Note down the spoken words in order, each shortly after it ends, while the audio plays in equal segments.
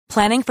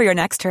Planning for your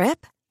next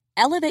trip?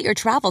 Elevate your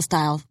travel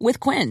style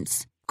with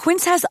Quince.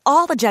 Quince has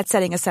all the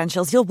jet-setting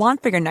essentials you'll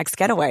want for your next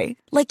getaway,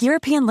 like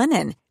European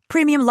linen,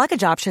 premium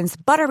luggage options,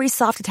 buttery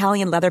soft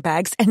Italian leather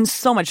bags, and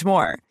so much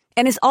more.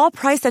 And is all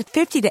priced at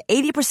 50 to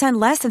 80%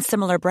 less than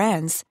similar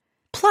brands.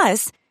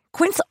 Plus,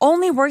 Quince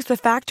only works with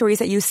factories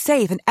that use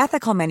safe and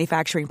ethical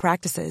manufacturing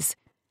practices.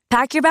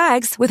 Pack your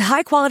bags with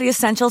high-quality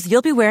essentials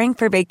you'll be wearing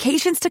for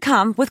vacations to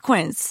come with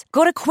Quince.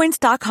 Go to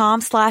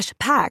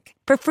quince.com/pack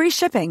for free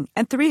shipping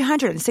and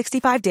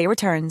 365-day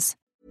returns.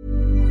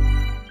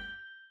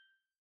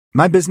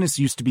 My business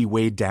used to be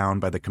weighed down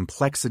by the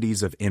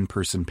complexities of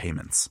in-person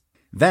payments.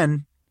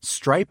 Then,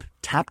 Stripe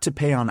Tap to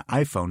Pay on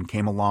iPhone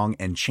came along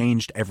and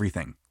changed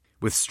everything.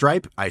 With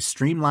Stripe, I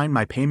streamlined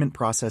my payment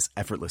process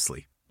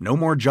effortlessly. No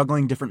more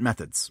juggling different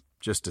methods.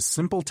 Just a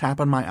simple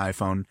tap on my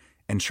iPhone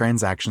and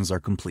transactions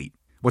are complete.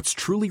 What's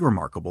truly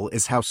remarkable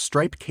is how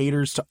Stripe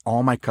caters to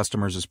all my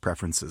customers'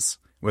 preferences.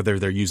 Whether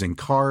they're using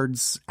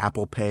cards,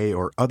 Apple Pay,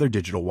 or other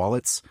digital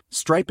wallets,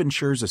 Stripe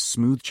ensures a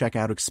smooth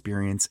checkout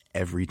experience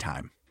every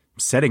time.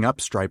 Setting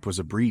up Stripe was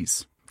a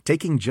breeze,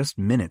 taking just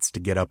minutes to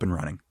get up and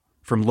running.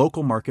 From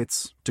local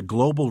markets to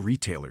global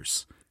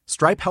retailers,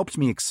 Stripe helped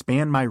me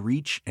expand my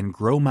reach and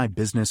grow my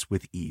business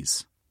with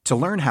ease. To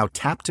learn how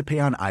Tap to Pay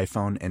on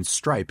iPhone and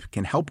Stripe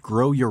can help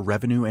grow your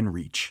revenue and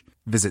reach,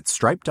 visit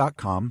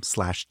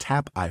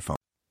stripe.com/tapiphone.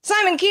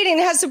 Simon Keating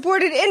has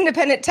supported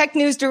independent tech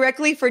news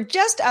directly for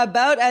just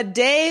about a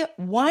day.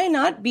 Why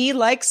not be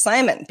like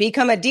Simon?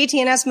 Become a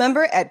DTNS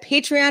member at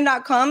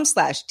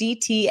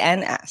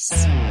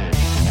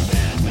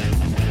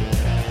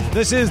patreon.com/DTNS.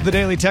 This is the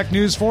Daily Tech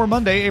News for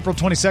Monday, April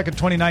 22nd,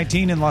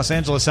 2019 in Los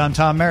Angeles. I'm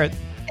Tom Merritt.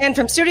 And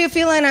from Studio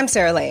Feline, I'm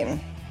Sarah Lane.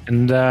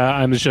 And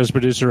I'm the show's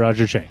producer,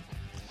 Roger Chang.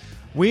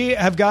 We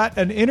have got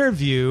an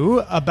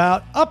interview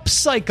about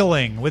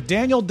upcycling with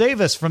Daniel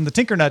Davis from the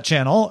Tinkernut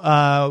channel.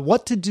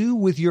 What to do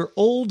with your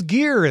old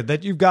gear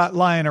that you've got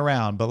lying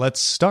around. But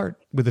let's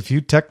start with a few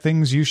tech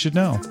things you should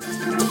know.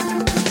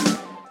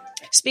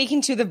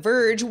 Speaking to The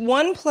Verge,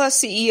 OnePlus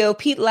CEO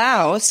Pete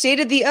Lau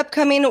stated the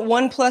upcoming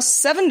OnePlus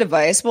 7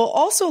 device will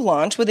also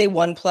launch with a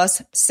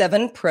OnePlus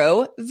 7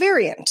 Pro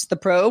variant. The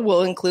Pro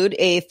will include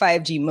a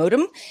 5G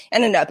modem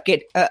and an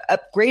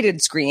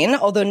upgraded screen,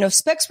 although no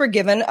specs were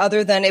given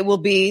other than it will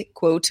be,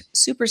 quote,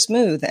 super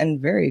smooth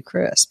and very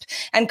crisp,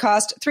 and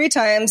cost 3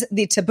 times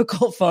the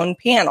typical phone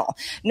panel.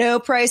 No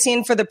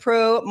pricing for the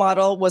Pro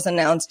model was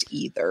announced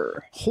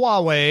either.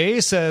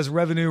 Huawei says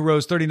revenue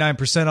rose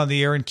 39% on the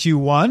year in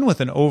Q1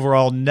 with an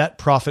overall net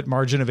profit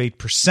margin of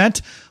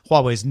 8%.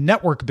 Huawei's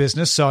network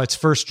business saw its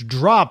first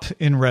drop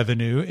in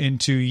revenue in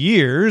 2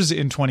 years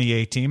in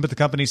 2018, but the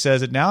company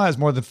says it now has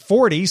more than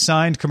 40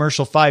 signed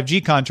commercial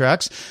 5G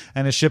contracts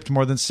and has shipped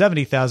more than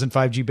 70,000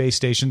 5G base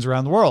stations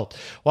around the world.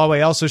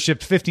 Huawei also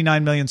shipped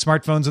 59 million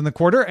smartphones in the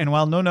quarter, and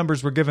while no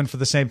numbers were given for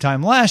the same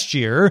time last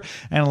year,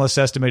 analysts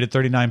estimated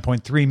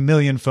 39.3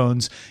 million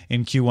phones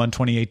in Q1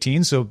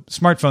 2018, so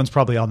smartphones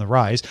probably on the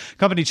rise.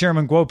 Company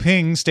chairman Guo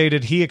Ping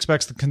stated he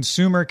expects the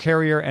consumer,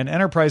 carrier, and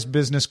enterprise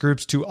business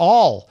groups to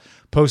all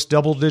post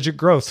double-digit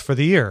growth for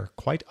the year.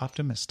 Quite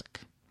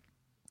optimistic.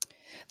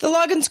 The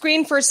login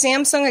screen for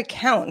Samsung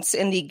accounts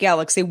in the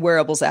Galaxy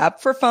Wearables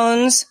app for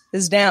phones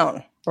is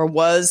down, or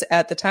was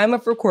at the time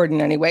of recording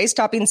anyway,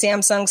 stopping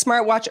Samsung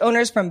smartwatch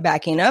owners from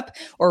backing up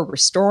or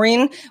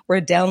restoring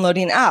or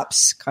downloading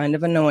apps. Kind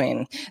of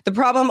annoying. The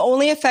problem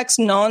only affects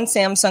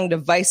non-Samsung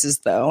devices,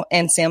 though,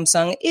 and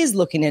Samsung is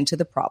looking into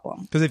the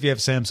problem. Because if you have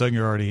Samsung,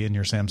 you're already in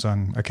your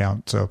Samsung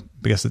account, so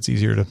I guess it's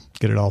easier to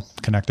get it all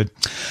connected.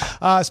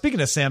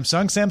 Speaking of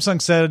Samsung,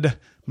 Samsung said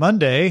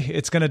Monday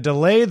it's going to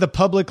delay the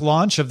public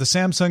launch of the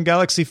Samsung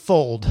Galaxy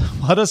Fold.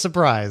 What a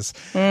surprise.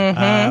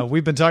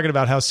 We've been talking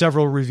about how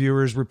several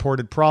reviewers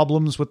reported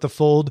problems with the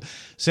Fold.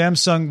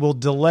 Samsung will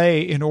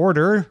delay in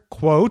order,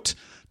 quote,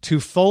 to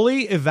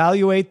fully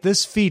evaluate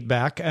this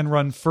feedback and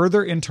run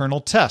further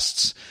internal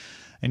tests.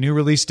 A new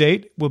release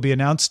date will be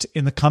announced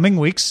in the coming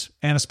weeks,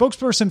 and a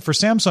spokesperson for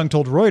Samsung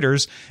told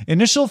Reuters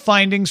initial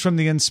findings from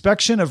the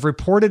inspection of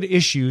reported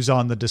issues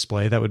on the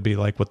display, that would be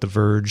like what The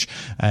Verge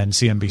and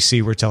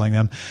CNBC were telling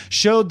them,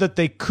 showed that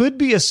they could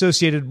be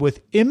associated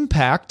with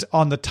impact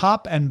on the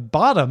top and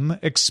bottom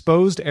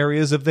exposed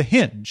areas of the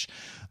hinge.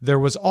 There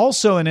was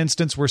also an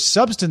instance where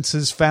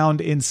substances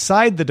found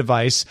inside the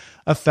device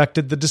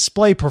affected the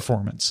display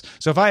performance.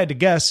 So if I had to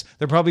guess,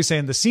 they're probably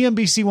saying the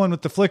CNBC one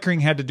with the flickering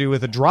had to do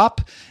with a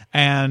drop,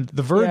 and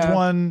the Verge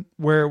one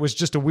where it was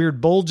just a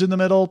weird bulge in the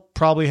middle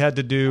probably had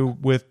to do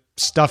with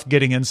stuff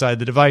getting inside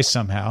the device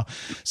somehow.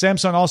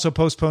 Samsung also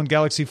postponed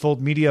Galaxy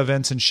Fold media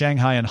events in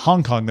Shanghai and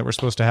Hong Kong that were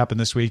supposed to happen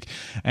this week,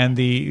 and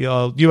the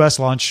U.S.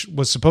 launch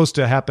was supposed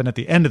to happen at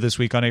the end of this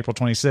week on April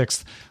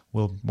 26th.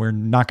 Well, we're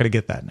not going to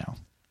get that now.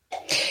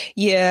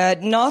 Yeah,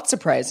 not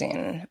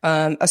surprising,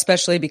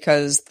 especially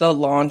because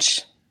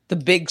the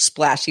big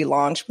splashy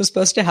launch was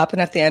supposed to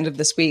happen at the end of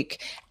this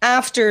week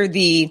after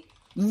the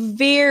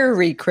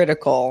very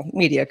critical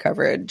media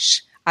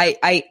coverage.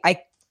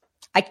 I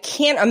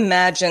can't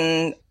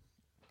imagine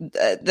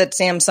that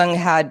Samsung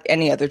had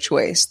any other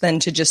choice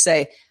than to just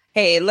say,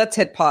 hey, let's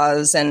hit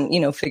pause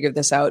and, figure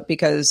this out,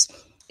 because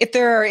if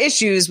there are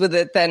issues with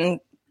it, then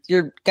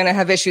you're going to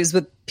have issues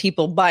with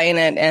people buying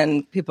it,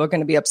 and people are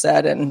going to be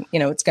upset, and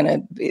it's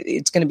going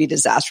to be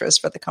disastrous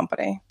for the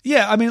company.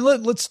 Yeah, I mean,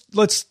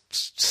 let's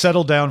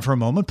settle down for a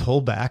moment,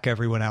 pull back,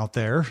 everyone out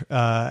there,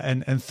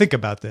 and think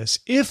about this.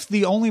 If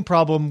the only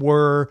problem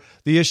were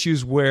the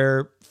issues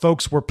where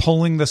folks were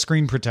pulling the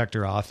screen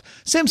protector off,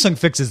 Samsung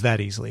fixes that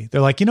easily. They're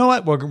like, you know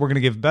what, we're going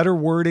to give better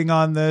wording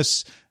on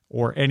this,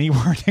 or any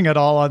wording at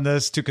all on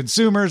this, to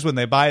consumers when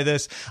they buy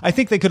this. I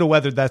think they could have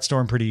weathered that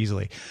storm pretty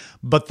easily.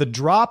 But the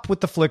drop with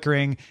the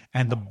flickering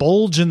and the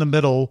bulge in the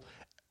middle,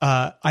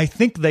 I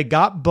think they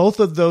got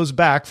both of those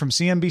back from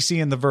CNBC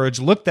and The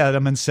Verge, looked at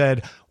them and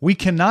said, we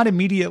cannot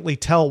immediately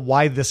tell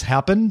why this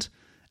happened.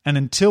 And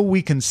until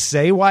we can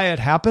say why it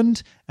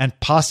happened and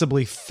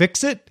possibly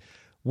fix it,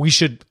 we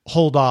should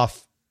hold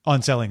off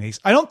on selling these.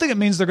 I don't think it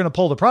means they're going to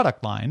pull the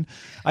product line.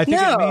 I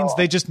think it means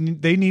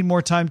they need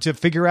more time to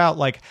figure out,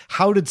 like,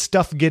 how did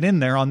stuff get in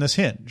there on this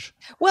hinge?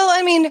 Well,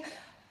 I mean,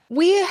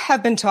 we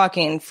have been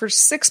talking for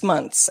 6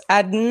 months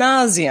ad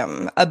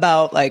nauseum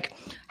about, like,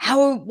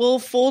 how will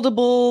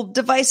foldable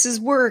devices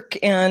work,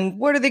 and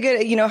what are they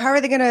going to, how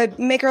are they going to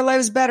make our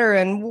lives better,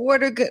 and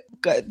what are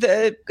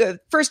the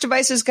first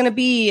device is going to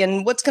be,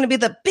 and what's going to be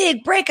the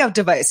big breakout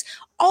device.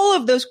 All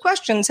of those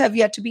questions have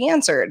yet to be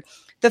answered.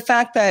 The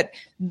fact that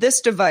this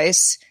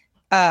device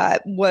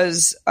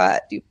was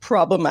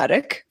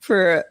problematic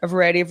for a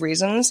variety of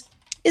reasons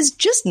is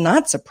just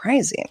not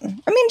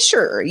surprising. I mean,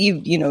 sure,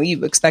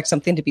 you expect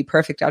something to be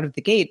perfect out of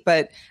the gate,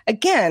 but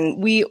again,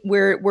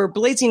 we're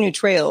blazing new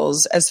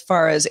trails as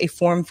far as a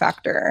form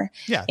factor.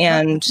 Yeah,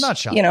 and not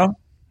shocking.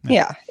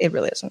 Yeah, it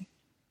really isn't.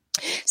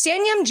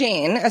 Sanyam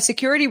Jain, a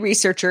security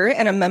researcher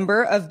and a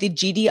member of the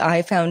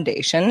GDI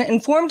Foundation,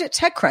 informed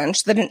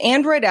TechCrunch that an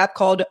Android app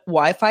called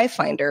Wi-Fi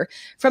Finder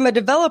from a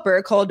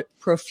developer called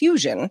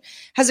Profusion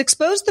has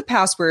exposed the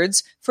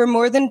passwords for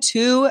more than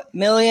 2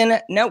 million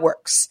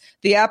networks.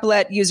 The app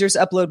let users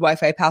upload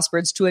Wi-Fi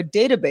passwords to a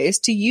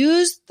database to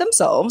use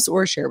themselves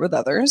or share with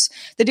others.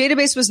 The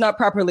database was not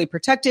properly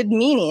protected,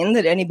 meaning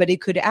that anybody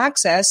could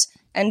access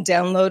and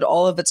download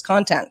all of its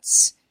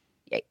contents.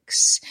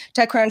 Yikes.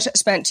 TechCrunch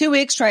spent 2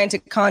 weeks trying to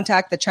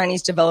contact the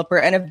Chinese developer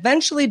and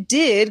eventually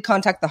did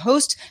contact the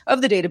host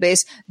of the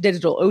database,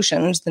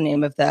 DigitalOcean is the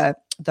name of the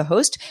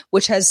host,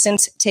 which has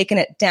since taken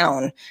it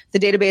down. The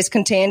database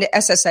contained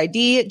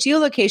SSID,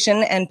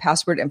 geolocation, and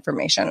password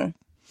information.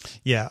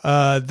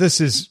 Yeah,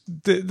 this is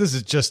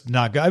just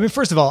not good. I mean,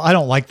 first of all, I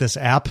don't like this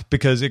app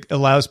because it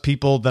allows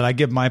people that I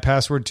give my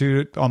password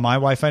to on my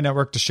Wi-Fi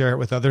network to share it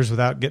with others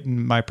without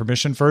getting my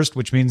permission first,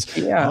 which means, I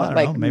don't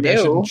know, maybe I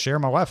shouldn't share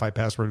my Wi-Fi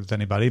password with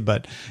anybody.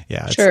 But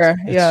yeah, it's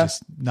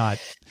just not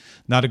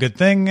a good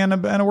thing, and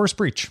a worse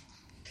breach.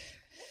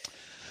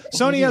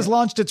 Sony has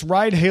launched its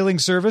ride-hailing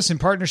service in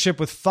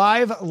partnership with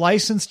 5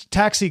 licensed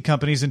taxi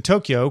companies in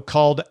Tokyo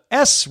called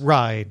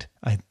S-Ride.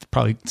 It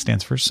probably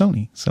stands for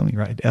Sony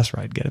Ride,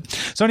 S-Ride, get it.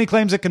 Sony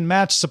claims it can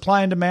match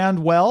supply and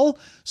demand well,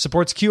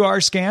 supports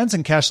QR scans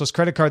and cashless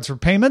credit cards for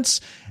payments,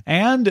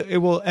 and it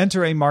will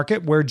enter a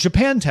market where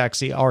Japan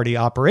Taxi already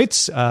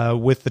operates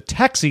with the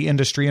taxi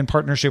industry in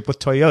partnership with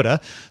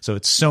Toyota. So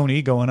it's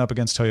Sony going up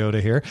against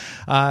Toyota here.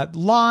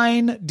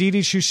 Line,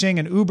 Didi Chuxing,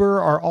 and Uber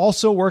are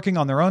also working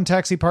on their own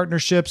taxi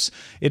partnerships.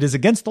 It is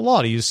against the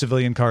law to use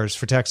civilian cars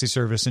for taxi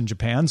service in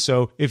Japan.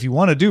 So if you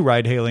want to do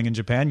ride-hailing in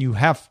Japan, you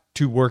have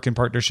to work in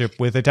partnership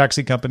with a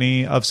taxi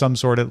company of some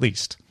sort at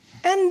least.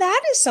 And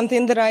that is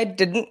something that I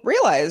didn't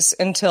realize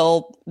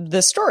until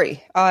this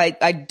story.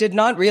 I did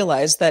not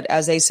realize that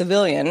as a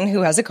civilian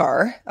who has a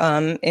car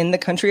in the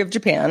country of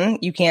Japan,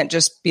 you can't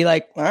just be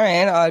like, all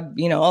right,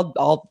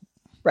 I'll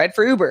ride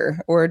for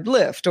Uber or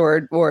Lyft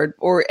or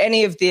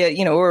any of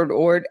the,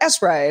 or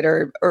S-Ride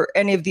or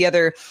any of the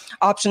other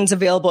options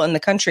available in the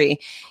country.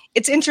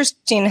 It's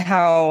interesting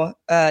how,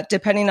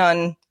 depending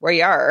on where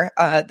you are,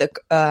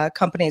 the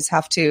companies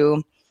have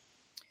to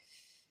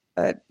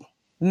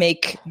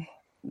make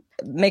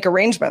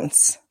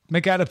arrangements.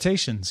 Make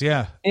adaptations,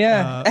 yeah.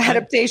 Yeah,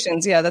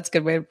 adaptations. Yeah, that's a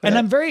good way to put it. And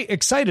I'm very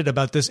excited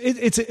about this.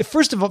 It's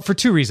first of all, for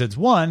 2 reasons.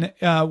 One,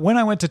 when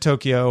I went to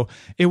Tokyo,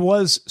 it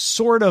was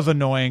sort of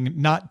annoying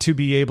not to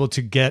be able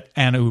to get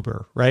an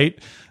Uber, right?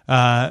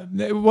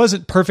 It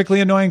wasn't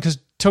perfectly annoying because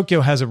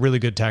Tokyo has a really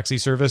good taxi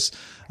service.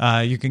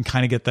 You can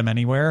kind of get them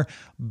anywhere.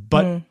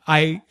 But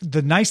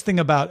the nice thing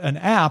about an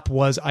app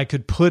was I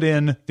could put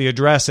in the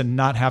address and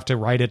not have to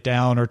write it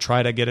down or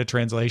try to get a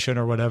translation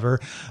or whatever.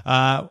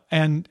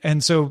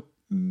 And so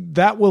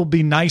that will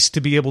be nice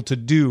to be able to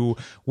do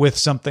with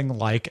something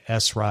like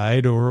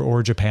S-Ride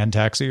or Japan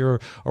Taxi or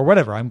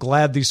whatever. I'm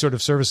glad these sort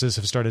of services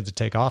have started to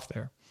take off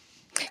there.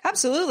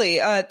 Absolutely.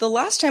 The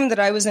last time that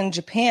I was in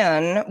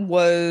Japan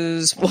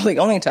the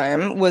only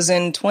time was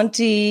in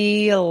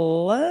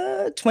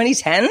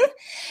 2010.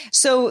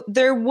 So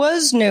there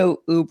was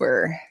no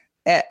Uber.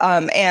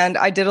 And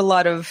I did a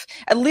lot of,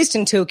 at least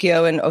in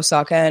Tokyo and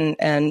Osaka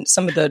and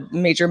some of the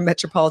major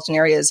metropolitan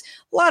areas,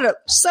 a lot of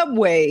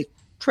subway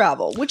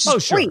travel, which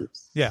is great.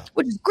 Yeah.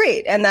 Which is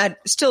great. And that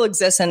still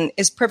exists and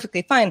is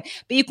perfectly fine.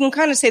 But you can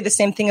kind of say the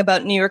same thing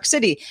about New York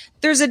City.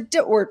 There's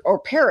or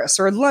Paris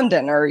or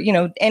London or,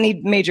 any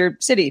major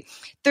city.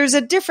 There's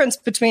a difference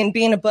between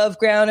being above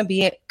ground and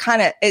being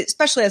kind of,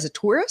 especially as a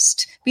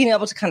tourist, being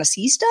able to kind of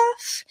see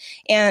stuff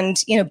and,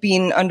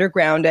 being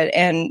underground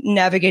and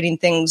navigating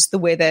things the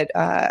way that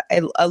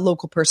a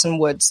local person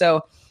would.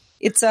 So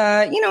it's,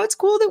 it's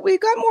cool that we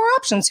got more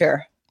options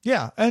here.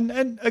 Yeah.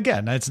 And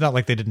again, it's not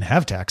like they didn't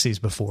have taxis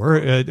before.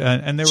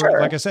 And they were,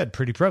 like I said,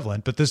 pretty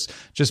prevalent. But this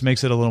just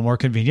makes it a little more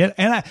convenient.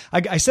 And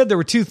I said there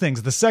were two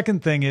things. The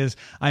second thing is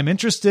I'm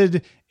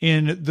interested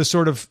in the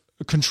sort of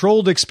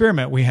controlled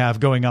experiment we have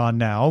going on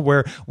now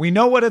where we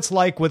know what it's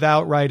like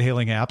without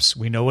ride-hailing apps.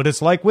 We know what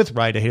it's like with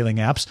ride-hailing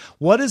apps.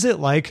 What is it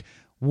like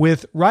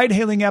with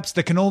ride-hailing apps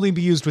that can only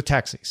be used with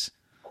taxis?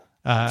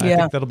 I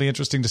think that'll be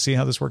interesting to see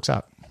how this works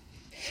out.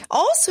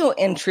 Also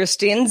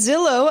interesting,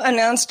 Zillow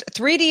announced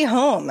 3D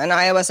Home, an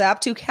iOS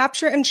app to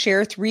capture and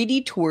share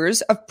 3D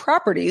tours of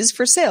properties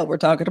for sale. We're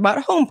talking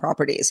about home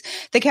properties.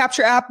 The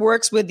Capture app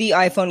works with the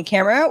iPhone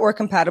camera or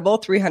compatible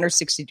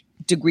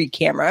 360-degree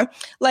camera,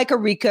 like a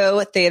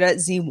Ricoh Theta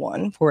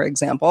Z1, for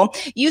example,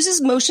 uses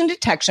motion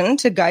detection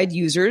to guide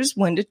users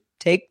when to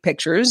take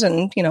pictures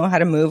and, how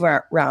to move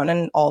around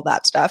and all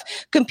that stuff.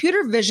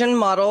 Computer vision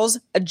models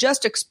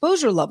adjust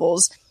exposure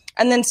levels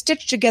and then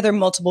stitch together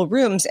multiple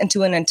rooms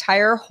into an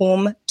entire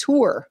home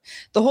tour.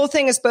 The whole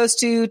thing is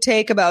supposed to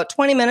take about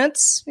 20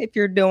 minutes if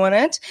you're doing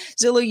it.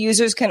 Zillow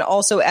users can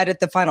also edit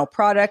the final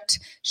product,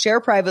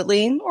 share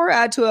privately, or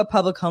add to a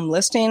public home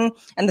listing.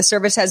 And the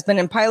service has been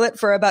in pilot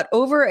for about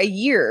over a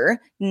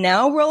year,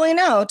 now rolling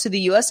out to the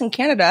US and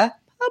Canada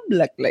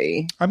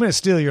publicly. I'm going to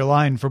steal your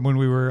line from when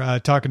we were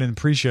talking in the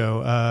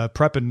pre-show,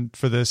 prepping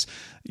for this.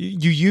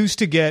 You used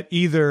to get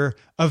either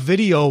a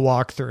video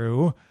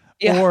walkthrough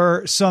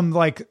or some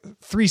like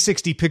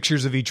 360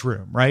 pictures of each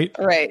room, right?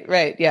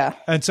 Right. Yeah.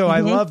 And so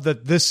I love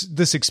that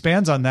this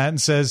expands on that and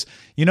says,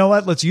 you know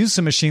what, let's use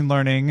some machine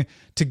learning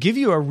to give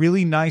you a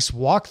really nice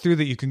walkthrough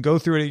that you can go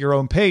through it at your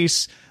own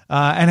pace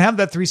and have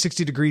that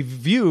 360-degree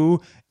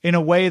view in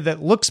a way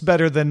that looks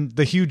better than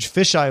the huge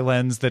fisheye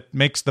lens that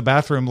makes the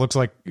bathroom looks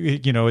like,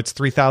 it's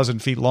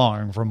 3,000 feet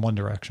long from one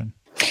direction.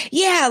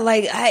 Yeah,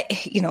 like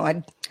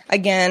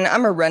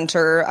I'm a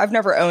renter. I've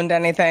never owned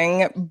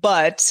anything,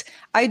 but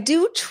I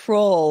do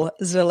troll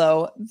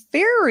Zillow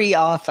very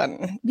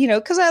often,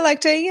 because I like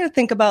to,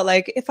 think about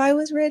like, if I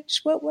was rich,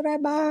 what would I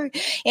buy?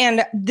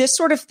 And this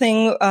sort of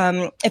thing,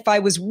 if I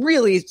was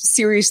really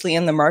seriously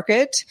in the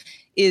market,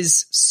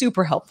 is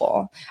super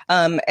helpful.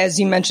 As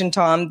you mentioned,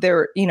 Tom,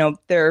 there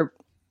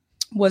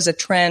was a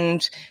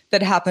trend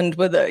that happened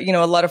with,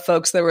 a lot of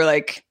folks that were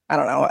like, I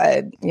don't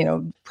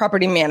know,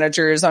 property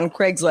managers on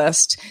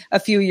Craigslist a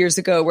few years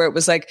ago, where it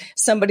was like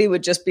somebody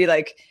would just be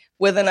like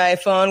with an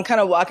iPhone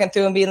kind of walking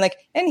through and being like,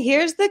 and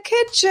here's the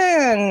kitchen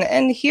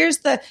and here's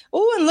and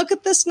look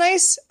at this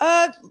nice,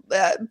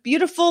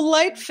 beautiful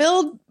light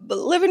filled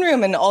living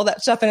room and all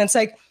that stuff. And it's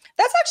like,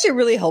 that's actually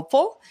really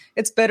helpful.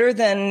 It's better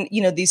than,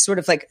 these sort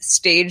of like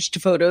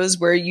staged photos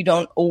where you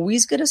don't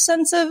always get a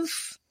sense of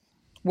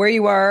where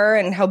you are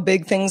and how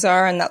big things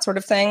are and that sort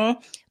of thing.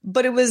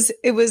 But it was,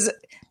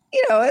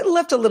 it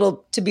left a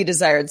little to be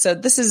desired. So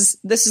this is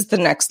the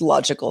next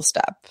logical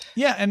step.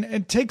 Yeah. And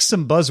it takes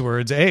some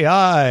buzzwords,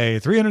 AI,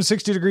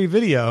 360-degree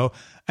video,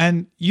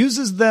 and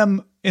uses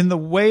them in the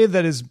way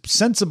that is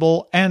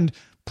sensible and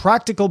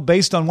practical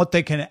based on what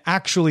they can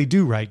actually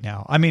do right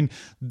now. I mean,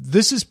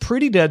 this is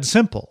pretty dead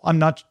simple. I'm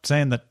not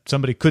saying that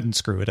somebody couldn't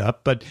screw it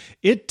up, but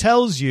it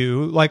tells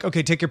you like,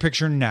 okay, take your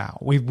picture now.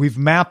 We've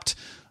mapped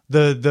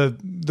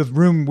the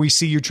room we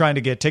see you trying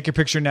to get. Take your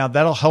picture now.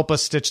 That'll help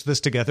us stitch this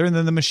together. And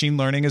then the machine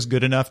learning is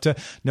good enough to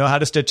know how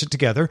to stitch it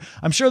together.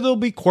 I'm sure there'll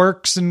be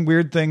quirks and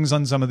weird things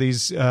on some of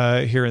these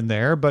here and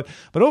there, but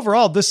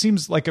overall, this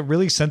seems like a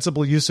really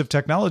sensible use of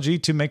technology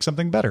to make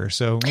something better.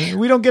 So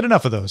we don't get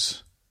enough of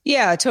those.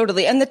 Yeah,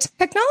 totally. And the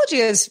technology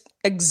has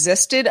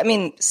existed. I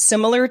mean,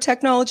 similar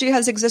technology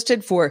has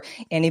existed for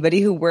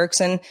anybody who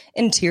works in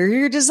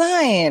interior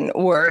design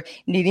or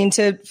needing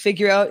to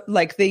figure out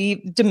like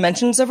the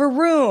dimensions of a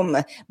room.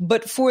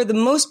 But for the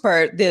most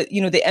part,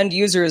 the end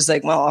user is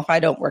like, well, if I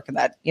don't work in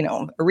that,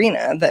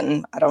 arena,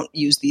 then I don't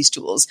use these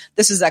tools.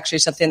 This is actually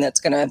something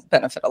that's going to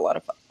benefit a lot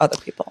of other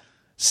people.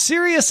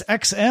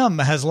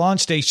 SiriusXM has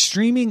launched a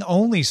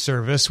streaming-only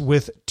service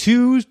with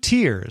 2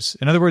 tiers.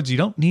 In other words, you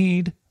don't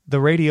need the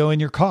radio in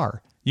your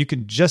car. You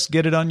can just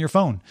get it on your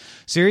phone.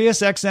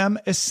 SiriusXM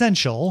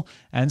Essential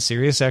and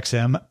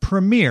SiriusXM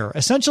Premier.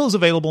 Essential is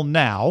available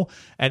now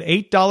at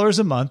 $8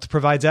 a month,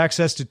 provides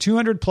access to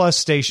 200 plus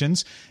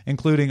stations,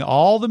 including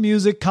all the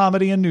music,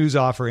 comedy, and news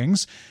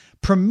offerings.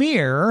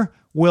 Premier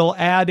will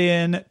add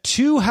in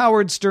 2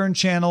 Howard Stern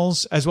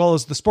channels as well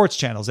as the sports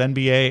channels,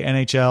 NBA,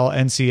 NHL,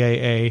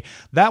 NCAA.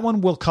 That one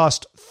will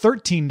cost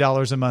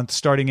 $13 a month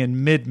starting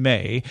in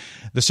mid-May.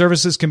 The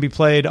services can be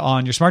played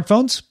on your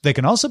smartphones. They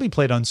can also be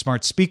played on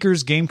smart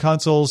speakers, game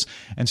consoles,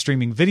 and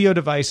streaming video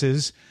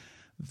devices.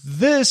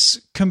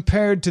 This,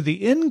 compared to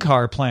the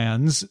in-car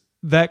plans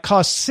that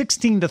cost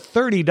 $16 to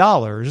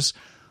 $30,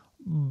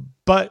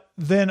 But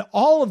then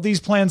all of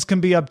these plans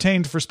can be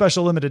obtained for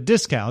special limited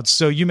discounts.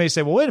 So you may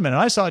say, well, wait a minute,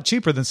 I saw it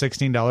cheaper than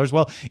 $16.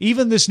 Well,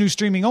 even this new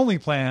streaming only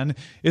plan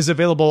is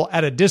available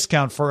at a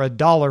discount for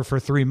 $1 for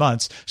 3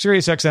 months.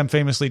 SiriusXM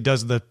famously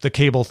does the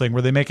cable thing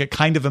where they make it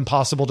kind of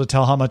impossible to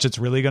tell how much it's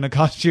really going to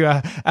cost you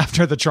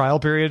after the trial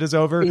period is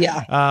over.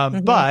 Yeah.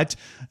 But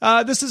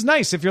this is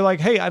nice if you're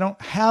like, hey, I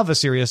don't have a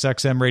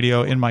SiriusXM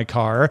radio in my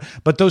car,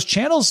 but those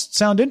channels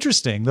sound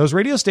interesting. Those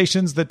radio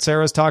stations that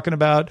Sarah's talking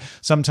about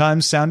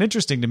sometimes sound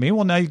interesting to me.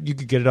 Well, now you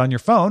could get it on your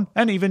phone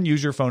and even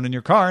use your phone in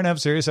your car and have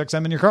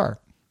SiriusXM in your car.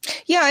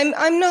 Yeah,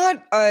 I'm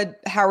not a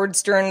Howard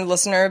Stern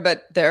listener,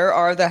 but there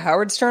are the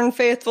Howard Stern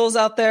faithfuls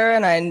out there,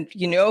 and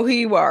you know who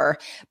you are.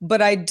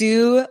 But I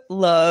do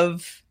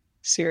love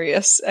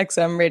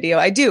SiriusXM radio.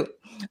 I do.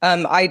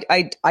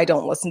 I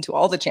don't listen to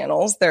all the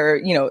channels.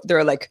 There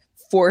are like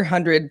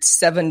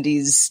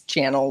 470s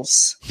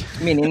channels,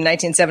 meaning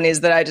 1970s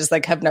that I just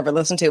like have never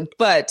listened to.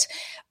 But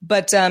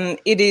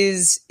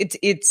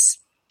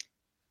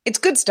it's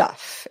good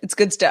stuff. It's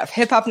good stuff.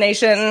 Hip Hop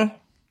Nation,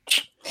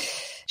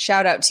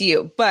 shout out to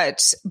you.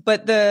 But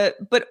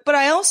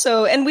I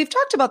also, and we've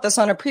talked about this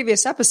on a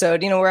previous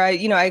episode, where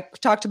I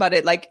talked about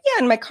it like,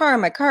 yeah, in my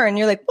car. And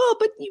you're like, well,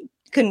 but you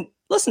can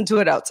listen to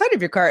it outside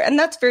of your car. And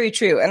that's very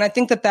true. And I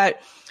think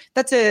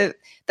that's a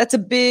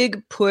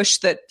big push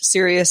that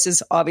Sirius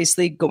is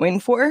obviously going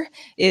for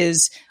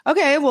is,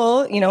 okay,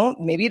 well,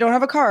 maybe you don't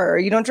have a car or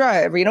you don't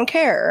drive or you don't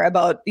care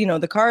about,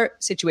 the car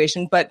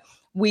situation, but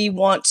we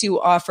want to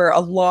offer a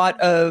lot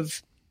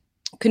of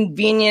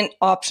convenient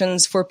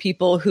options for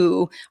people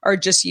who are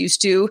just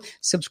used to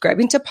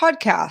subscribing to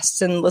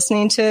podcasts and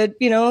listening to,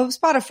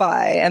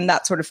 Spotify and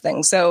that sort of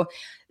thing. So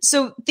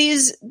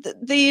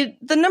the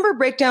number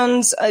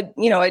breakdowns, they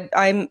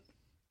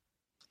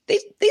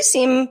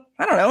seem,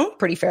 I don't know,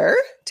 pretty fair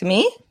to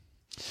me.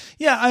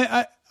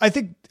 Yeah, I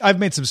think I've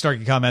made some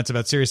snarky comments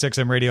about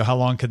SiriusXM radio. How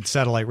long can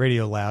satellite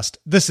radio last?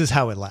 This is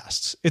how it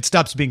lasts. It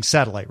stops being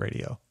satellite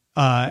radio.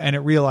 And it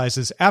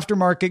realizes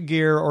aftermarket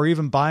gear or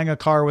even buying a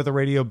car with a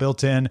radio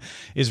built in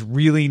is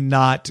really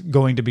not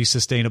going to be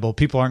sustainable.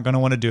 People aren't going to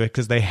want to do it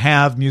because they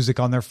have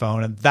music on their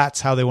phone and that's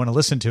how they want to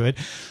listen to it.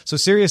 So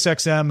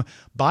SiriusXM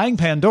buying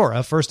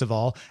Pandora, first of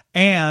all,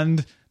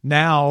 and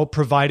now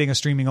providing a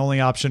streaming only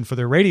option for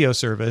their radio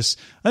service,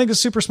 I think is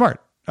super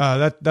smart.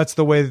 That's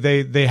the way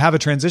they have a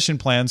transition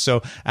plan.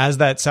 So as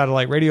that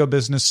satellite radio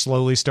business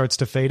slowly starts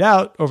to fade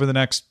out over the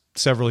next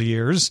several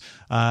years,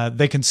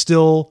 they can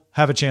still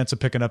have a chance of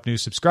picking up new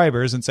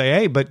subscribers and say,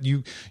 hey, but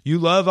you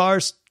love our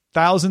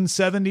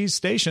 1070s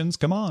stations.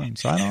 Come on,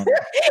 sign on.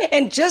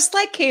 And just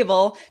like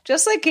cable,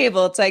 it's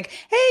like,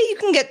 hey, you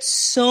can get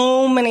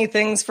so many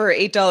things for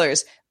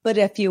 $8. But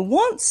if you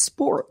want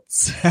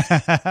sports,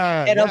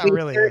 it'll be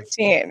really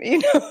 13.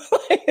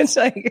 It's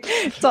like,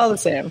 it's all the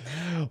same.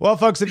 Well,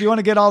 folks, if you want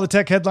to get all the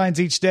tech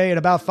headlines each day in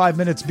about 5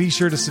 minutes, be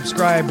sure to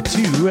subscribe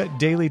to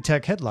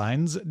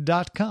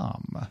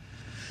dailytechheadlines.com.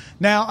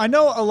 Now, I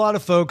know a lot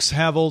of folks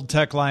have old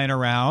tech lying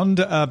around,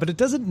 but it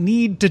doesn't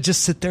need to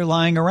just sit there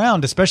lying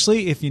around,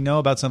 especially if you know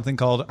about something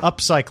called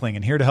upcycling.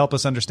 And here to help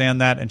us understand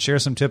that and share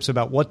some tips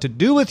about what to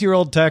do with your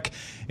old tech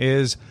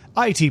is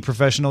IT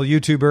professional,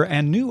 YouTuber,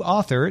 and new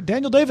author,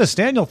 Daniel Davis.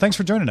 Daniel, thanks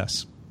for joining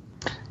us.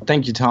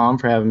 Thank you, Tom,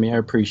 for having me. I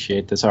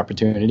appreciate this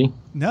opportunity.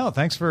 No,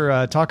 thanks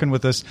for talking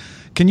with us.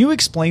 Can you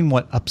explain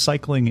what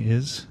upcycling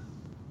is?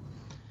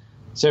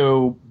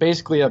 So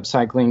basically,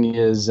 upcycling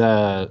is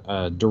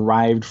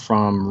derived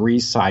from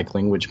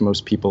recycling, which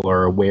most people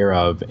are aware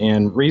of.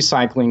 And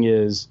recycling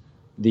is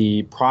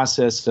the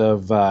process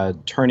of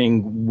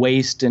turning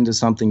waste into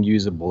something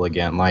usable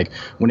again. Like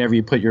whenever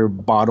you put your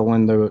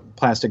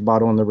plastic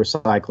bottle in the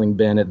recycling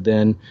bin, it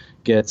then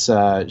gets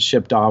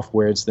shipped off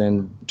where it's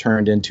then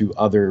turned into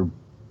other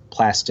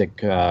plastic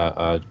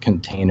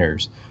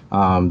containers.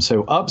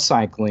 So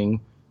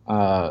upcycling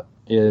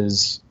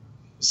is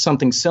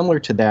something similar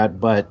to that,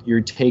 but you're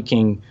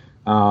taking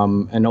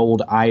an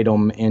old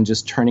item and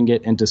just turning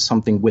it into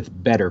something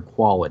with better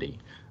quality.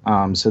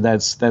 So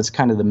that's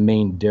kind of the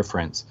main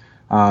difference.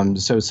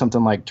 So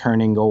something like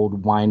turning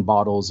old wine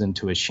bottles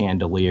into a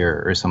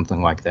chandelier or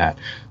something like that.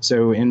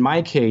 So in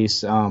my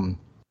case,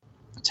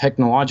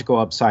 technological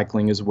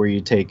upcycling is where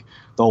you take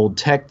the old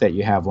tech that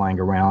you have lying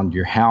around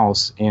your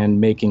house and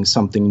making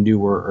something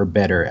newer or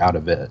better out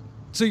of it.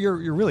 So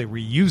you're really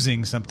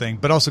reusing something,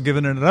 but also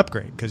giving it an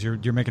upgrade because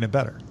you're making it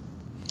better.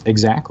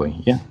 Exactly.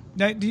 Yeah.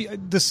 Now,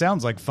 this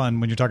sounds like fun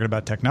when you're talking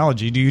about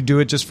technology. Do you do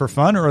it just for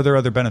fun, or are there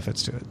other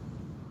benefits to it?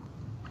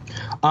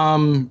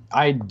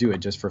 I do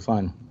it just for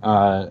fun.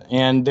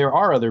 And there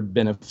are other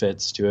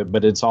benefits to it,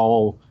 but it's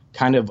all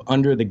kind of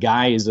under the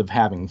guise of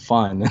having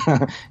fun.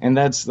 And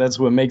that's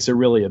what makes it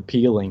really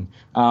appealing.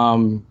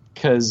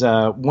 Because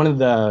one of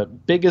the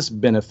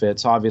biggest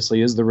benefits,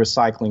 obviously, is the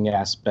recycling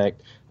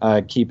aspect,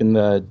 keeping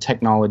the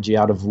technology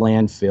out of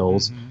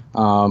landfills,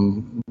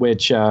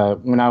 which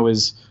when I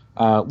was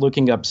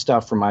looking up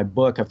stuff for my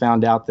book, I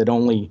found out that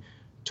only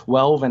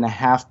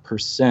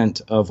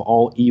 12.5% of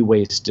all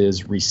e-waste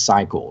is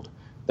recycled.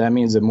 That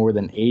means that more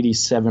than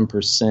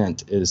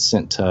 87% is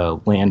sent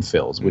to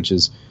landfills, which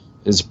is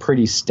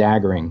pretty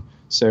staggering.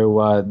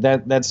 So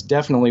that's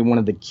definitely one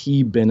of the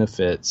key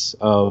benefits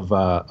of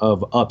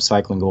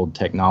upcycling old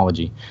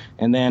technology.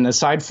 And then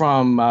aside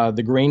from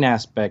the green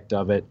aspect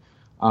of it,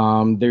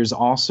 there's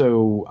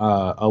also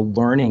a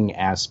learning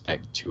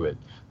aspect to it,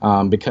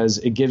 because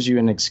it gives you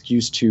an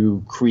excuse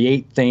to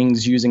create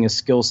things using a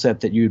skill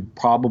set that you'd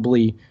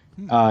probably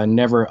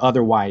never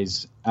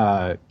otherwise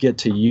get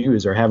to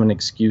use or have an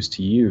excuse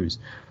to use.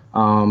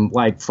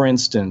 Like, for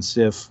instance,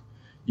 if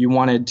you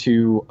wanted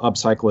to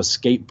upcycle a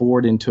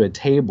skateboard into a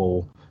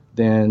table,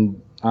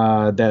 then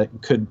that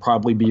could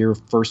probably be your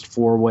first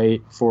foray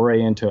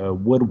into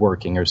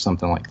woodworking or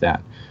something like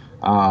that.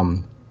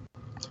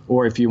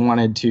 Or if you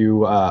wanted to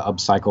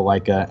upcycle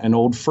like an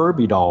old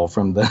Furby doll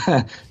from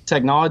the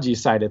technology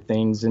side of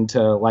things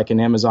into like an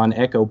Amazon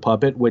Echo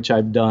puppet, which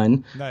I've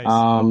done,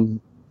 Nice.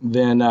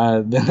 then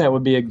that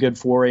would be a good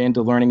foray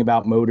into learning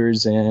about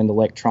motors and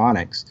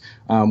electronics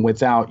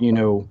without,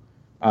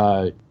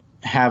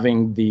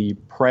 having the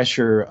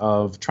pressure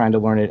of trying to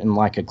learn it in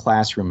like a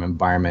classroom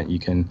environment. You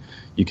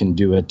can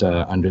do it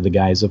under the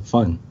guise of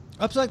fun.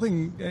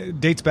 Upcycling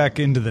dates back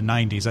into the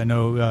 90s. I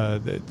know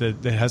that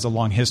it has a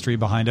long history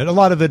behind it. A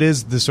lot of it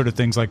is the sort of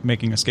things like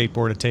making a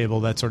skateboard, a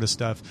table, that sort of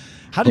stuff.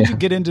 How did you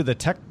get into the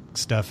tech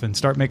stuff and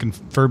start making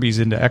Furbies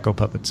into Echo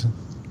puppets?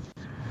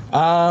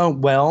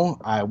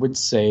 Well, I would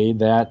say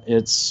that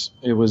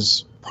it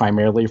was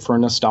primarily for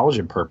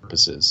nostalgia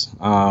purposes,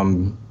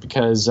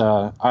 because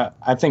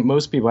I think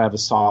most people have a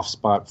soft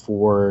spot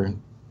for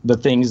the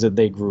things that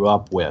they grew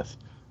up with.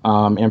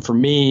 And for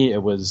me,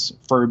 it was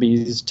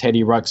Furbies,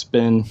 Teddy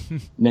Ruxpin,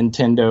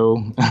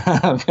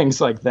 Nintendo,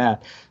 things like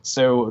that.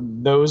 So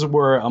those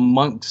were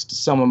amongst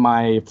some of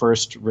my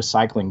first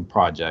recycling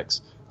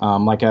projects.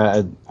 Like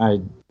I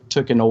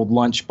took an old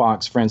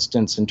lunchbox, for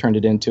instance, and turned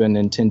it into a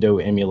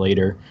Nintendo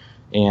emulator.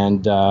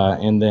 And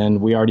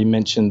then we already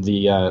mentioned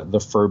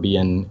the Furby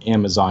and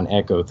Amazon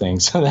Echo thing.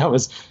 So that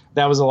was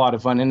a lot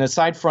of fun. And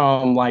aside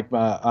from like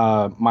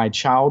my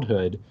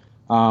childhood,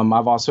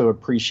 I've also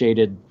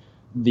appreciated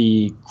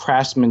the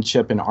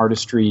craftsmanship and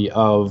artistry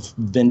of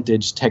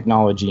vintage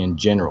technology in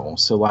general.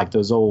 So like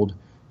those old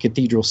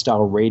cathedral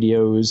style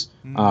radios,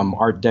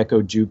 Art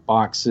Deco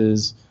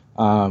jukeboxes,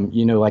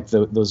 like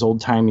those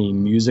old timey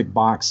music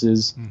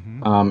boxes,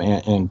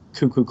 and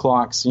cuckoo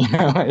clocks.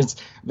 It's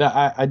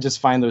that I just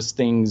find those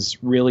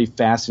things really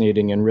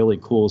fascinating and really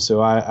cool.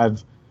 So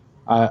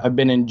I've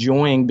been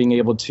enjoying being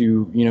able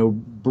to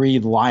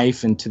breathe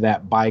life into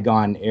that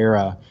bygone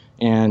era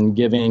and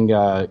giving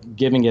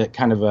it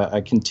kind of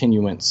a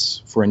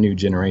continuance for a new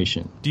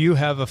generation. Do you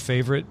have a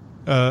favorite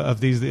of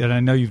these? And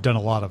I know you've done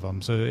a lot of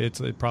them, so it's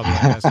probably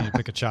not asking you to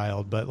pick a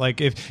child. But like,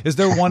 is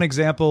there one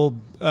example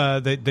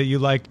that you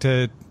like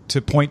to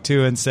point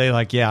to and say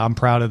like, yeah, I'm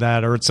proud of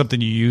that, or it's something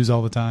you use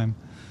all the time?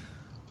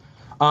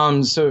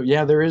 So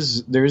yeah, there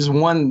is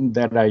one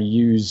that I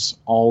use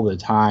all the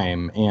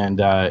time,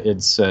 and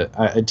it's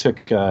I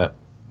took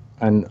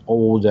an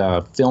old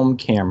film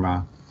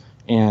camera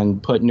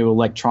and put new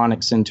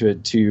electronics into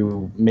it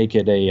to make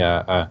it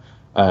a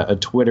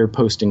Twitter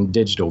posting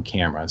digital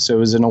camera. So it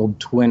was an old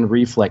twin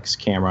reflex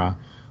camera,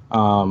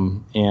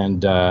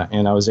 and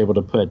I was able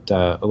to put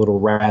a little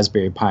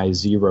Raspberry Pi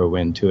Zero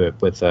into it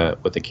with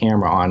a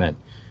camera on it,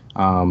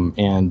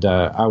 and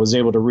I was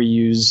able to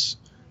reuse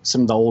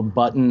some of the old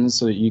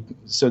buttons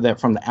so that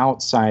from the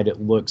outside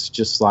it looks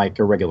just like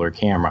a regular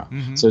camera.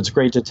 So it's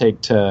great to take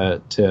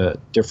to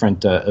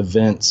different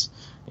events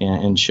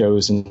and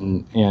shows,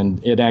 and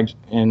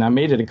I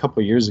made it a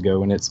couple of years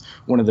ago, and it's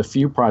one of the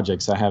few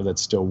projects I have that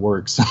still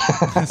works.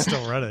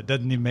 Still run it,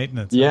 doesn't need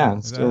maintenance. Yeah,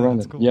 still run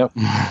it. Cool. Yep.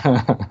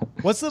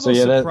 What's the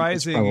most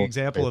surprising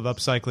example of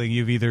upcycling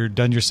you've either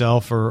done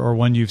yourself or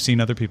one you've seen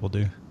other people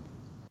do?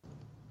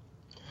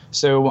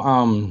 So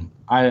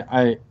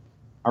I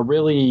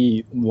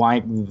really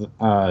like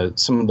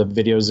some of the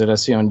videos that I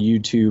see on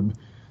YouTube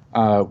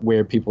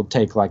where people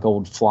take like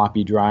old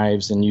floppy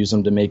drives and use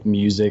them to make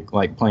music,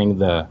 like playing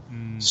the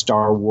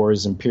Star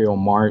Wars Imperial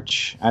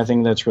March. I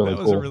think that's really cool.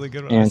 That was a really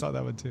good one. I saw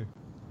that one too.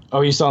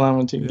 Oh, you saw that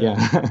one too?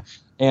 Yeah.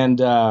 And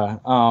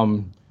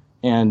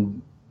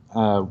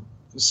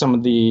some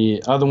of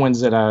the other ones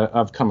that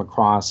I've come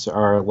across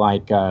are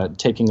like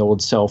taking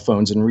old cell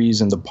phones and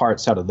reusing the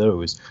parts out of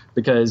those,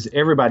 because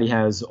everybody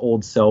has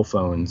old cell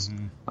phones.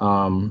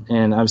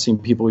 And I've seen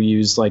people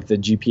use like the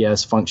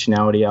GPS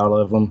functionality out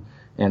of them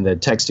and the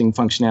texting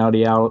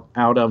functionality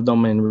out of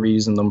them and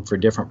reusing them for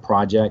different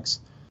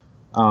projects.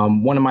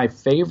 One of my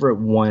favorite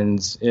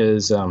ones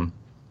is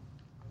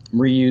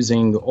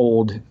reusing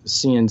old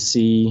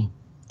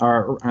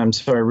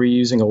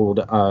reusing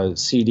old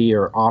CD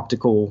or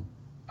optical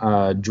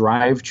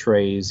drive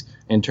trays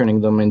and turning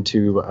them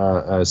into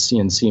a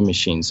CNC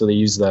machine. So they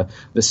use the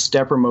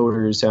stepper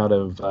motors out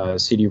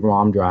of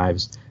CD-ROM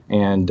drives,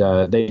 and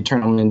they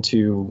turn them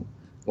into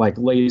like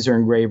laser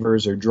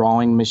engravers or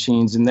drawing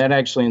machines. And that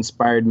actually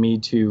inspired me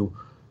to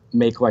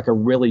make like a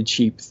really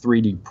cheap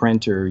 3D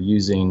printer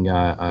using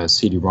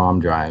CD-ROM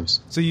drives.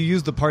 So you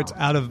used the parts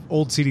out of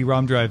old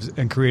CD-ROM drives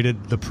and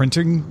created the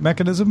printing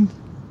mechanism?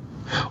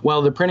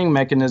 Well, the printing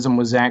mechanism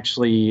was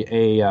actually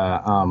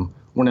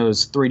one of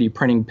those 3D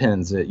printing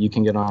pens that you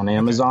can get on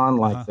Amazon,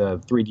 like the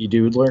 3D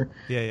Doodler.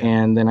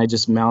 And then I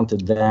just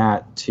mounted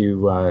that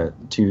to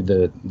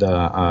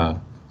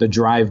the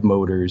drive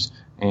motors,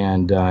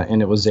 and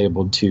it was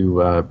able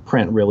to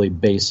print really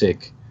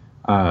basic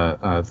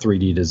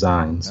 3D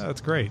designs. Oh,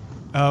 that's great.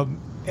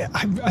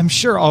 I'm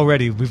sure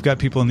already we've got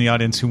people in the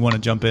audience who want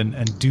to jump in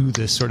and do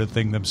this sort of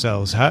thing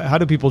themselves. How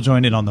do people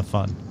join in on the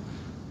fun?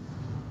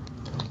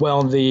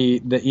 Well,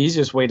 the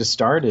easiest way to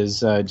start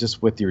is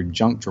just with your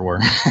junk drawer.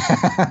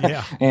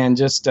 And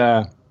just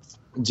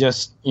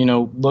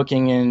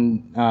looking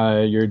in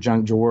your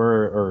junk drawer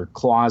or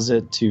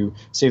closet to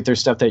see if there's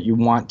stuff that you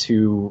want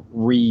to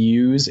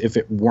reuse if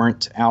it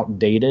weren't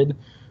outdated.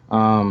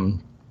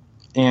 And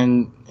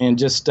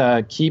just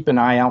keep an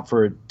eye out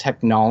for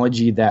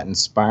technology that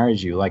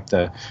inspires you, like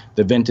the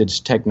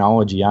vintage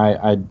technology.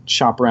 I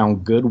shop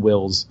around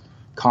Goodwills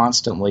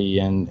constantly,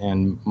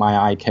 and my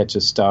eye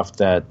catches stuff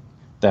that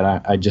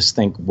I just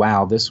think,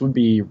 wow, this would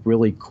be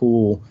really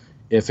cool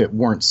if it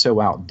weren't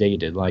so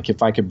outdated. Like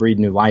if I could breathe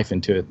new life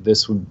into it,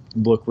 this would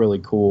look really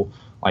cool,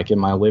 like in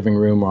my living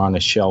room or on a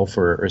shelf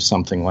or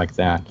something like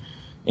that.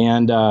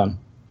 And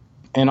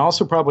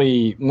also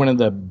probably one of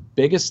the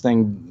biggest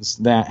things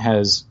that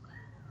has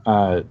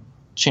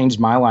changed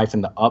my life in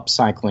the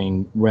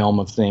upcycling realm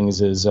of things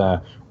is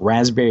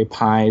Raspberry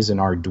Pis and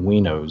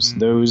Arduinos.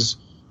 Those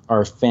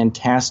are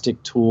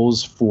fantastic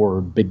tools for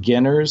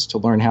beginners to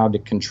learn how to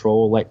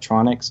control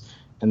electronics,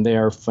 and they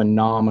are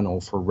phenomenal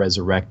for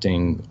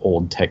resurrecting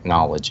old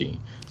technology,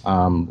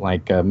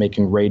 like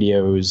making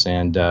radios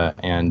and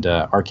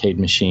arcade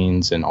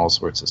machines and all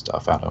sorts of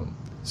stuff out of them.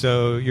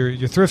 So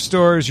your thrift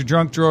stores, your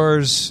junk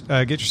drawers,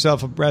 get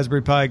yourself a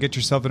Raspberry Pi, get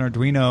yourself an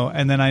Arduino,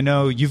 and then I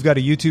know you've got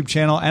a YouTube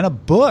channel and a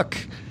book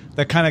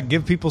that kind of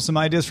give people some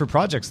ideas for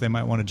projects they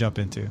might want to jump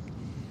into.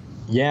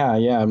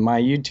 Yeah. My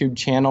YouTube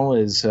channel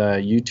is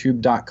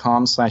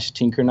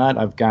youtube.com/tinkernut.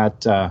 I've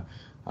got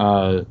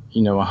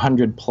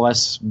 100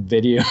 plus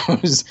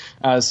videos.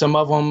 Some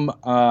of them,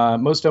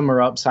 most of them are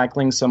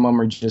upcycling. Some of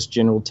them are just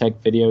general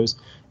tech videos.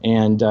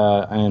 And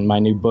my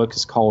new book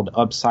is called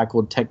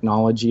Upcycled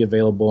Technology,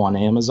 available on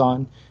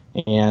Amazon.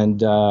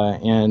 And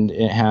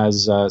it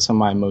has some of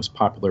my most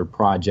popular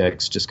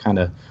projects just kind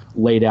of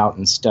laid out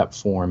in step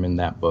form in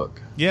that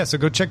book. Yeah, so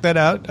go check that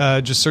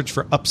out. Just search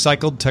for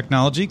Upcycled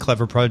Technology,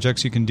 clever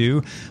projects you can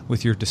do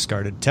with your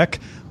discarded tech,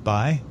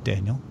 by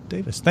Daniel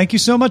Davis. Thank you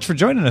so much for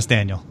joining us,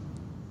 Daniel.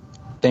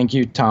 Thank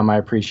you, Tom. I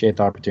appreciate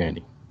the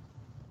opportunity.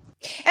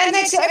 And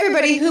thanks to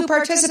everybody who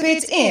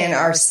participates in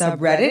our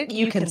subreddit.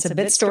 You can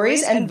submit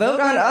stories and vote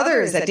on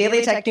others at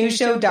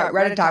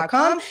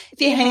dailytechnewsshow.reddit.com.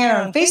 If you hang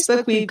out on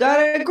Facebook, we've got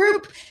a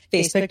group,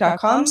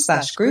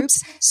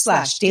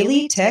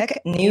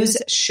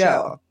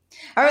 facebook.com/groups/dailytechnewsshow.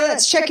 All right,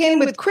 let's check in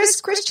with Chris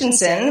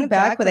Christensen,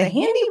 back with a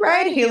handy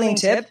ride-hailing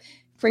tip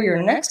for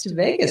your next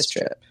Vegas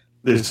trip.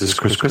 This is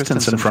Chris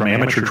Christensen from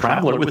Amateur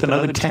Traveler with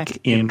another Tech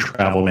in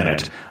Travel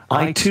Minute.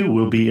 I, too,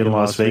 will be in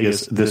Las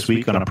Vegas this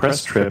week on a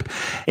press trip,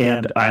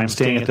 and I'm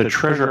staying at the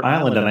Treasure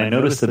Island, and I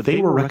noticed that they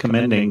were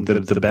recommending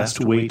that the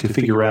best way to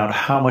figure out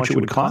how much it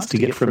would cost to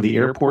get from the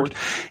airport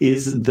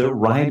is the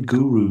Ride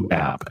Guru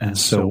app. And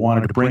so I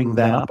wanted to bring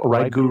that up.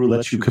 Ride Guru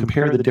lets you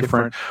compare the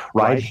different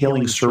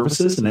ride-hailing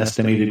services and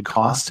estimated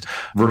cost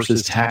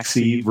versus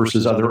taxi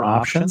versus other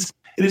options.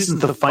 It isn't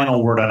the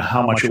final word on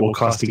how much it will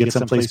cost to get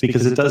someplace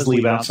because it does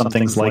leave out some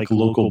things like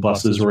local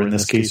buses or in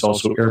this case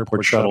also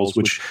airport shuttles,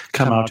 which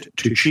come out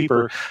to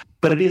cheaper.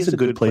 But it is a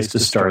good place to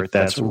start.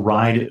 That's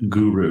Ride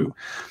Guru.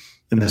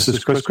 And this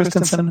is Chris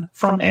Christensen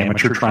from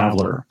Amateur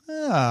Traveler.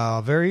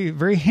 Oh, very,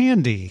 very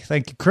handy.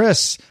 Thank you,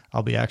 Chris.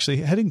 I'll be actually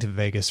heading to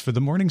Vegas for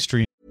the morning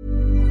stream.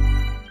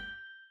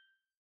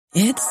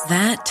 It's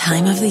that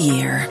time of the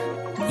year.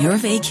 Your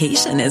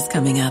vacation is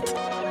coming up.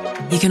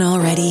 You can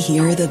already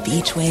hear the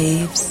beach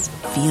waves,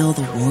 feel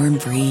the warm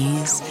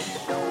breeze,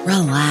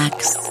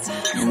 relax,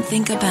 and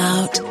think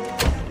about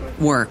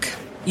work.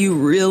 You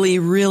really,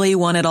 really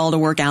want it all to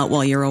work out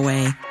while you're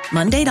away.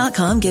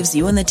 Monday.com gives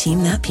you and the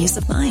team that peace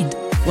of mind.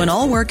 When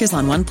all work is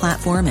on one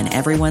platform and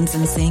everyone's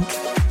in sync,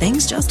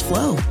 things just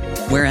flow.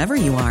 Wherever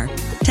you are,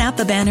 tap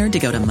the banner to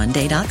go to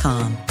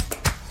Monday.com.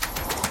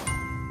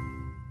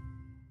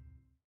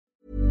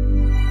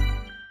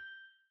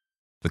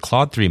 The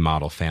Claude 3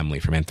 model family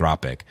from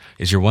Anthropic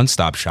is your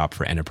one-stop shop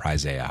for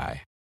enterprise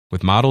AI.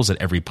 With models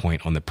at every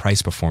point on the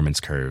price-performance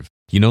curve,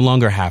 you no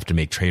longer have to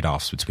make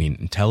trade-offs between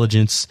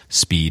intelligence,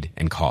 speed,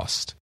 and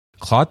cost.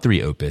 Claude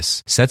 3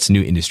 Opus sets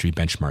new industry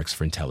benchmarks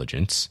for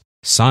intelligence,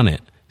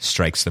 Sonnet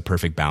strikes the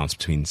perfect balance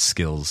between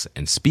skills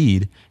and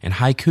speed, and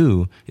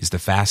Haiku is the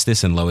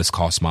fastest and lowest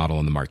cost model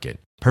in the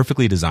market,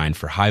 perfectly designed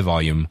for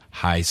high-volume,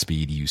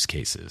 high-speed use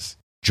cases.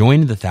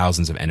 Join the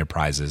thousands of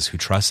enterprises who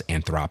trust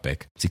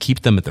Anthropic to keep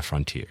them at the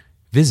frontier.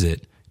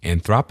 Visit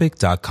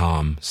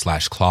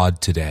anthropic.com/Claude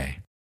today.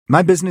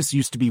 My business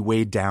used to be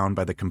weighed down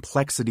by the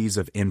complexities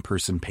of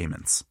in-person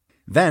payments.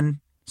 Then,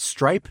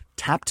 Stripe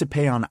Tap to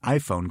Pay on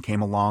iPhone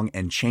came along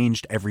and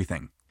changed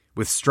everything.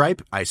 With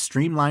Stripe, I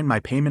streamlined my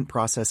payment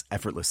process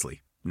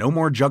effortlessly. No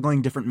more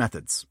juggling different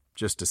methods.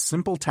 Just a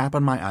simple tap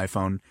on my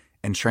iPhone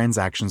and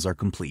transactions are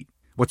complete.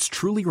 What's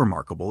truly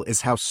remarkable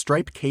is how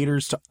Stripe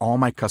caters to all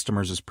my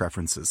customers'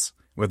 preferences.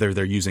 Whether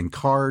they're using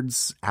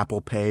cards,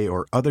 Apple Pay,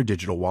 or other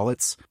digital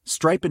wallets,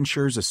 Stripe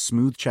ensures a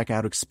smooth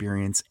checkout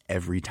experience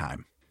every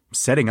time.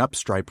 Setting up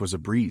Stripe was a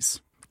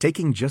breeze,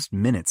 taking just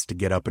minutes to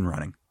get up and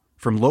running.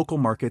 From local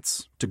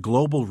markets to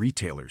global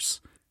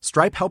retailers,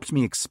 Stripe helped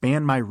me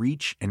expand my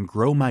reach and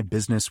grow my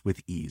business with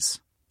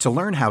ease. To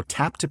learn how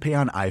Tap to Pay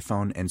on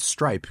iPhone and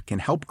Stripe can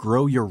help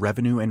grow your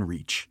revenue and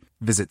reach,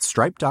 visit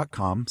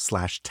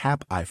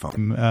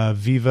stripe.com/tapiphone.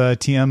 Viva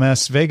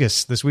TMS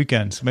Vegas this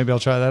weekend. So maybe I'll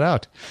try that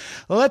out.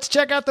 Let's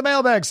check out the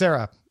mailbag,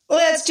 Sarah.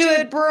 Let's do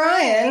it.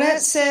 Brian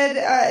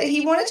said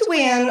he wanted to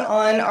weigh in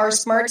on our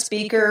smart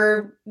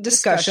speaker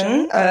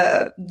discussion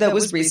that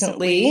was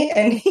recently,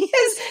 and he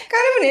has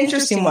kind of an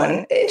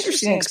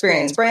interesting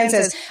experience. Brian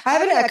says, I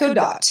have an Echo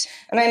Dot,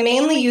 and I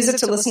mainly use it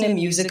to listen to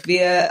music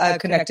via a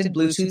connected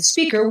Bluetooth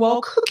speaker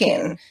while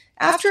cooking.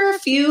 After a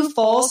few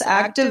false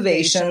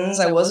activations,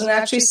 I wasn't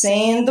actually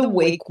saying the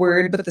wake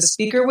word, but the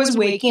speaker was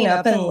waking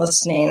up and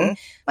listening.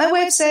 My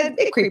wife said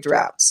it creeped her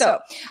out. So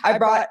I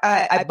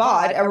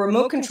bought a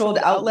remote-controlled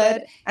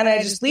outlet, and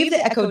I just leave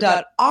the Echo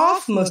Dot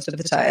off most of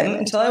the time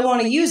until I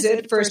want to use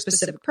it for a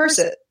specific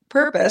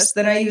purpose.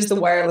 Then I use the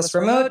wireless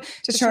remote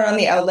to turn on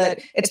the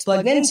outlet it's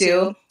plugged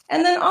into,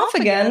 and then off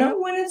again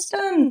when it's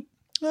done.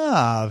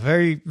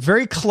 Very,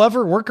 very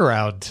clever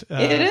workaround.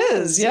 It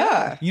is,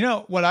 yeah. You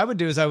know, what I would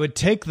do is I would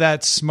take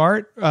that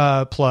smart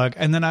plug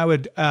and then I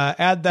would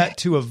add that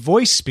to a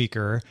voice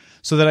speaker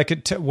so that I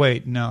could...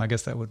 wait, no, I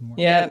guess that wouldn't work.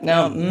 Yeah,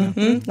 no,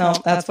 no,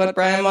 that's what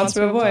Brian wants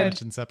to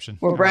avoid. Inception.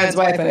 Or Brian's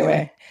wife,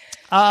 anyway.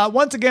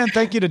 Once again,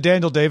 thank you to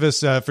Daniel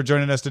Davis for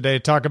joining us today to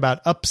talk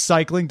about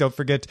upcycling. Don't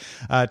forget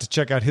to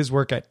check out his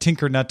work at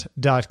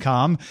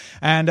tinkernut.com.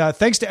 And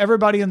thanks to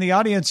everybody in the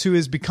audience who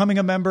is becoming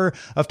a member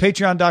of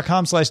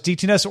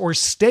patreon.com/DTNS or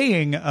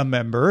staying a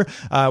member.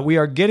 We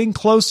are getting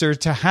closer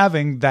to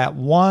having that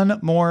one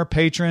more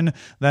patron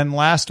than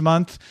last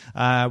month,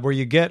 where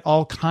you get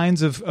all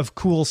kinds of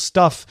cool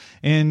stuff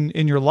in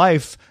your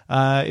life,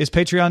 is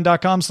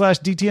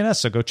patreon.com/DTNS.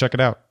 So go check it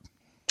out.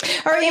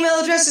 Our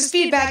email address is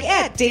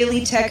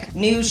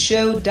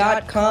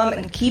feedback@dailytechnewsshow.com,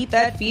 and keep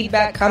that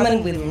feedback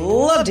coming. We'd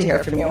love to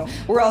hear from you.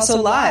 We're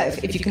also live.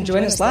 If you can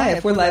join us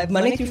live, we're live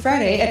Monday through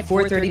Friday at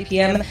 4:30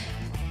 p.m.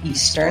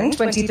 Eastern,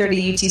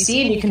 2030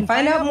 UTC, and you can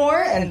find out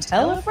more and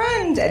tell a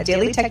friend at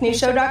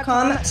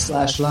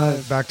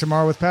dailytechnewsshow.com/live. Back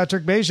tomorrow with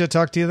Patrick Beja.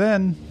 Talk to you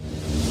then.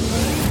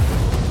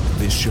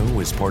 This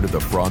show is part of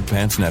the Frog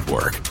Pants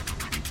Network.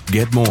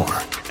 Get more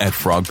at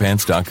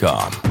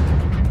frogpants.com.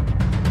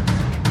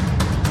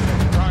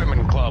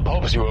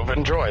 Hopes you have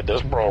enjoyed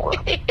this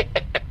program.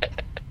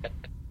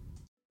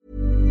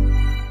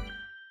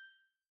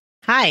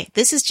 Hi,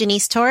 this is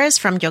Janice Torres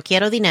from Yo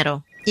Quiero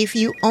Dinero. If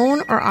you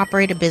own or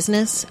operate a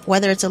business,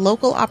 whether it's a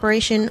local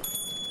operation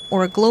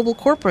or a global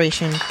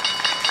corporation,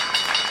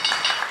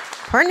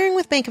 partnering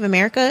with Bank of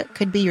America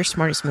could be your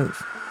smartest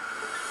move.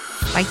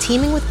 By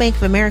teaming with Bank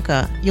of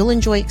America, you'll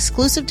enjoy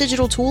exclusive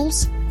digital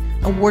tools,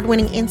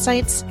 award-winning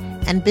insights,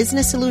 and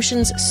business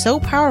solutions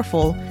so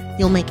powerful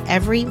you'll make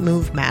every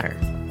move matter.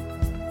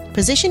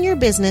 Position your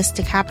business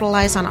to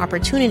capitalize on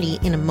opportunity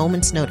in a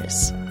moment's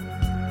notice.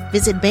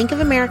 Visit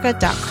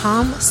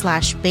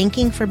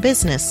bankofamerica.com/banking for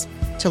business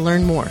to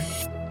learn more.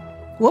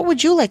 What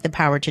would you like the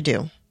power to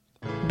do?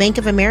 Bank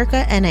of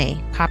America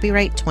N.A.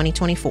 Copyright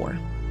 2024.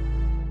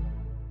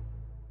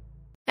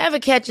 Ever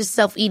catch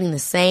yourself eating the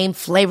same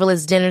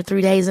flavorless dinner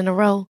 3 days in a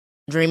row?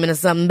 Dreaming of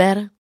something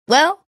better?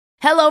 Well,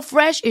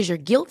 HelloFresh is your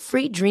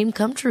guilt-free dream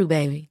come true,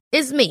 baby.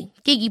 It's me,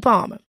 Keke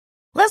Palmer.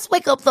 Let's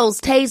wake up those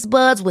taste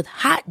buds with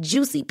hot,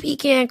 juicy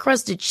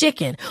pecan-crusted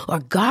chicken or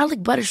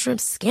garlic butter shrimp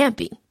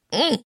scampi.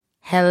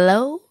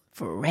 Hello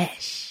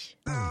Fresh.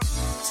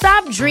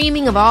 Stop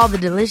dreaming of all the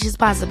delicious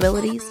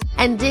possibilities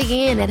and dig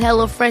in at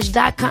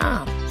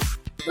HelloFresh.com.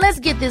 Let's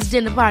get this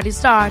dinner party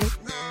started.